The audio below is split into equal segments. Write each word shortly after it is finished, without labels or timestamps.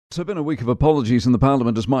So been a week of apologies in the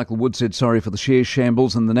Parliament as Michael Wood said sorry for the share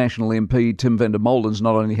shambles, and the National MP Tim van der Molen's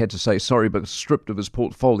not only had to say sorry but stripped of his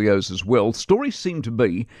portfolios as well. Stories seem to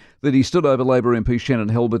be that he stood over Labour MP Shannon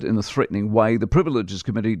Halbert in a threatening way. The Privileges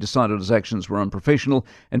Committee decided his actions were unprofessional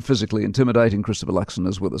and physically intimidating. Christopher Luxon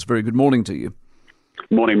is with us. Very good morning to you.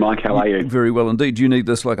 Morning, Mike. How are you? Very well indeed. Do you need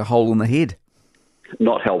this like a hole in the head?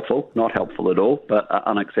 Not helpful at all, but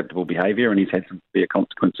unacceptable behaviour, and he's had some severe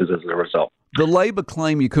consequences as a result. The Labour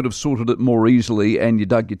claim you could have sorted it more easily and you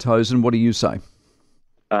dug your toes in. What do you say?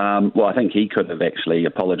 Well, I think he could have actually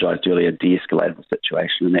apologised earlier, de-escalated the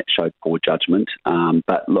situation, and that showed poor judgment.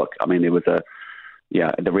 But look, I mean,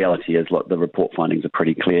 the reality is, look, the report findings are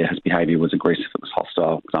pretty clear. His behaviour was aggressive, it was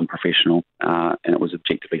hostile, it was unprofessional, and it was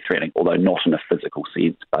objectively threatening, although not in a physical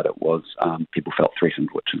sense, but it was, people felt threatened,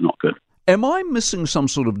 which is not good. Am I missing some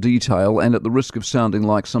sort of detail, and at the risk of sounding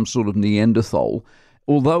like some sort of Neanderthal,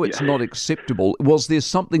 although it's not acceptable, was there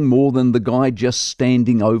something more than the guy just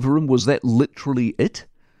standing over him? Was that literally it?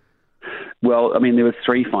 Well, I mean, there were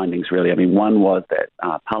three findings, really. I mean, one was that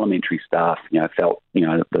parliamentary staff, felt,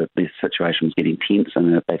 the situation was getting tense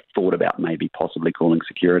and that they thought about maybe possibly calling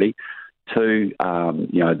security. Two,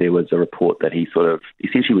 there was a report that he sort of,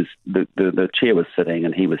 essentially was, the chair was sitting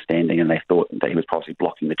and he was standing, and they thought that he was possibly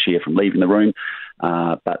blocking the chair from leaving the room,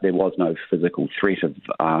 but there was no physical threat of,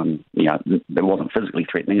 there wasn't physically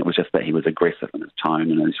threatening, it was just that he was aggressive in his tone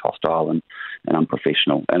and he was hostile and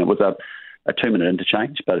unprofessional. And it was a 2-minute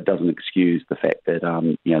interchange, but it doesn't excuse the fact that,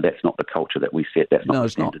 that's not the culture that we set, that's not the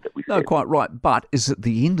standard that we set. No, quite right, but is it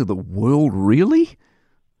the end of the world, really?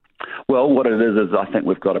 Well, what it is I think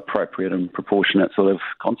we've got appropriate and proportionate sort of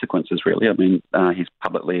consequences, really. I mean, he's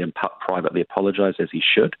publicly and privately apologised, as he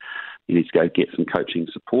should. He needs to go get some coaching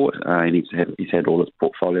support. He's had all his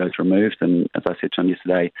portfolios removed, and as I said to him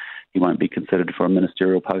yesterday, he won't be considered for a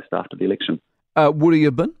ministerial post after the election. Would he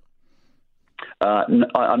have been?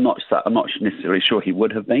 I'm not necessarily sure he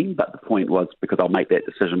would have been, but the point was, because I'll make that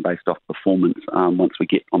decision based off performance once we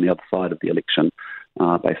get on the other side of the election,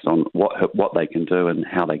 based on what they can do and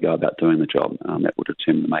how they go about doing the job. That will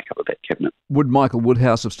determine the makeup of that cabinet. Would Michael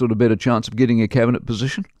Woodhouse have stood a better chance of getting a cabinet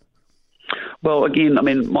position? Well, again, I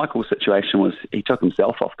mean, Michael's situation was he took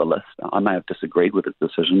himself off the list. I may have disagreed with his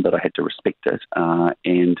decision, but I had to respect it.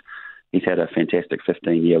 And he's had a fantastic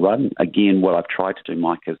 15-year run. Again, what I've tried to do,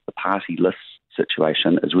 Mike, is the party list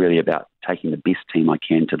situation is really about taking the best team I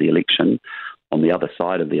can to the election. On the other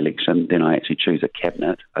side of the election, then I actually choose a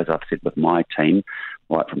cabinet, as I've said with my team,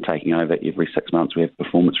 right from taking over every 6 months we have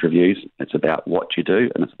performance reviews. It's about what you do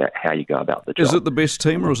and it's about how you go about the job. Is it the best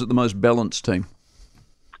team or is it the most balanced team?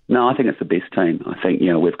 No, I think it's the best team. I think,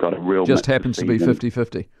 we've got a real... Just happens to be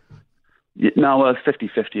 50-50. No, it's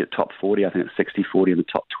 50-50 at top 40. I think it's 60-40 in the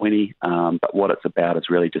top 20. But what it's about is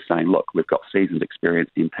really just saying, look, we've got seasoned,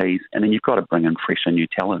 experienced MPs, and then you've got to bring in fresh and new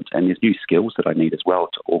talent. And there's new skills that I need as well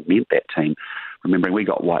to augment that team. Remembering we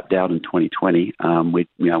got wiped out in 2020,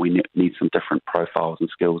 we need some different profiles and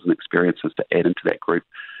skills and experiences to add into that group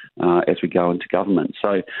as we go into government.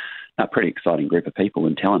 So a pretty exciting group of people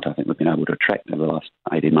and talent I think we've been able to attract over the last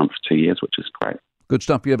 18 months, 2 years, which is great. Good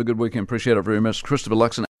stuff. You have a good weekend. Appreciate it very much. Christopher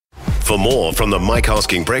Luxon. For more from the Mike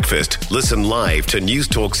Hosking Breakfast, listen live to News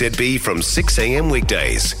Talk ZB from 6 a.m.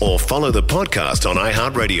 weekdays or follow the podcast on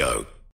iHeartRadio.